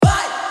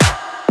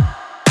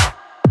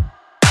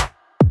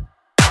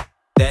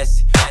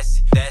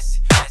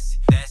desce, desce,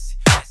 desce,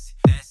 desce,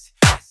 desce,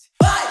 desce.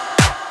 Vai!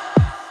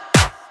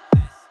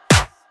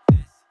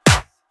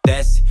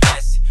 Desce,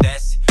 desce,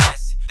 desce,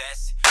 desce,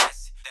 desce,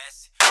 desce,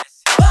 desce,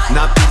 desce.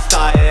 Na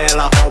pista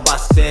ela rouba a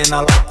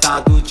cena,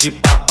 lotado de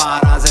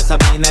paparazzi. Essa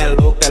mina é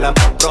louca, ela é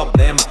meu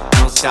problema.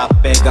 Não se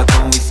apega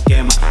com o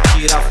esquema.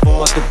 Tira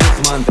foto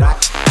pros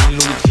mandrake,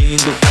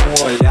 iludindo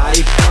com o olhar.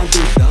 E quando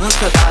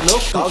dança dá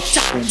nocaute,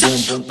 com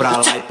bumbum pra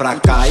lá e pra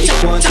cá. E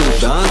quando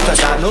dança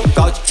dá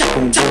nocaute,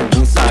 com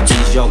bumbum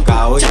sabe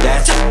jogar. Oi,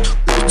 desce,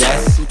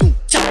 desce.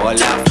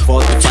 Olha a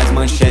foto, faz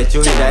manchete,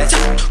 oi, desce,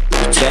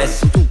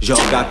 desce.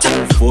 Joga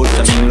com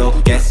força, me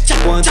enlouquece.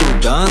 Quando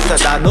dança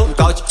dá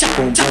nocaute,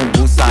 com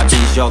bumbum sabe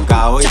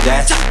jogar. Oi,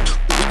 desce,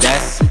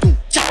 desce.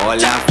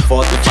 Olha a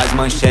foto, faz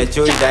manchete,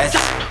 oi, desce,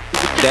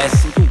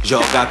 desce.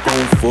 Joga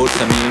com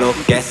força, me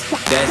enlouquece.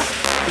 Desce,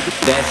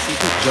 desce.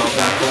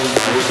 Joga com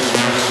força,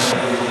 me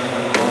enlouquece.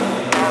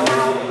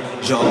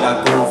 Joga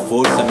com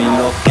força, me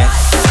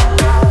enlouquece.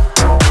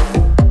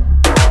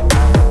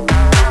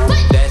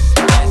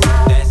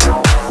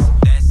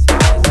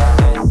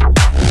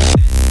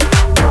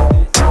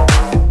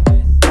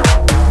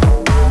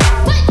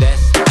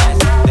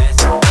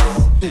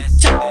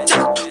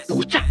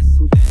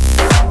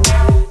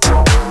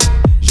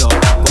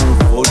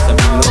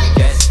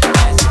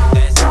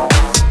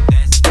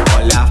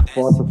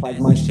 Foto faz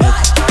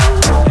manchete,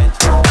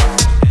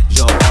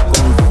 joga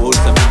com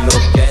força, me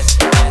enlouquece.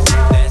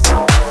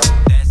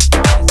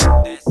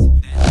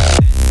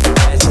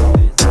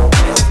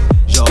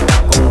 Joga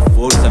com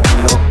força, me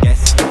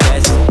enlouquece.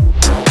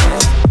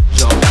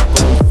 Joga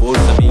com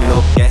força, me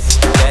enlouquece.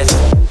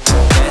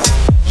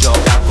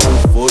 Joga com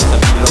força,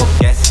 me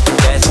enlouquece.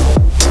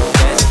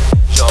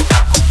 Joga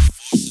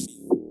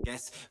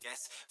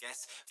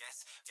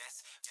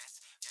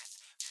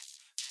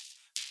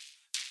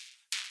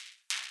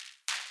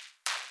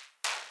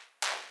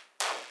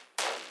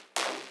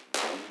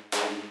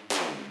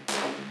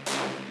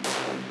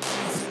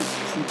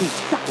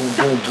com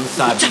bumbum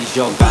sabe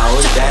jogar,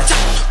 oi, desce,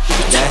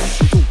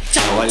 desce.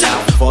 Olha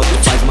a foto,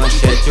 faz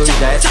manchete, oi,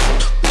 desce,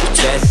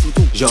 desce.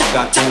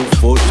 Joga com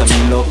força, me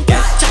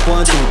enlouquece.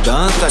 Quando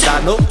dança dá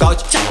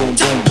nocaute, com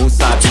bumbum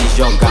sabe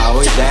jogar,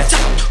 oi, desce,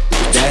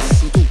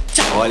 desce.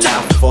 Olha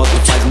a foto,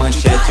 faz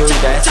manchete, oi,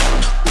 desce,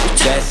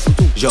 desce.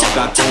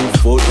 Joga com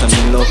força, me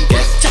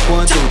enlouquece.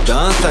 Quando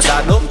dança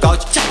dá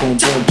nocaute, com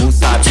bumbum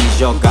sabe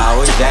jogar,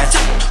 oi, desce,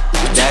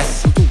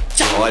 desce.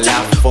 Olha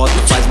a foto,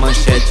 faz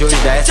manchete, oi,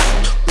 desce,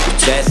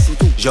 desce.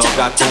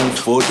 Joga com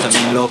força, me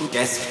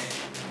enlouquece.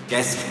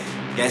 Desce,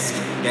 desce,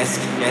 desce,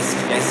 desce,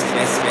 desce,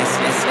 desce, desce,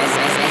 desce.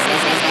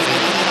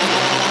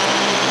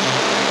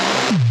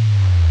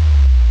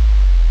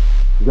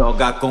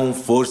 Joga com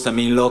força,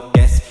 me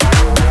enlouquece.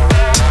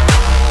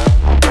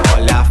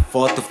 Olha a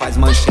foto, faz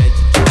manchete.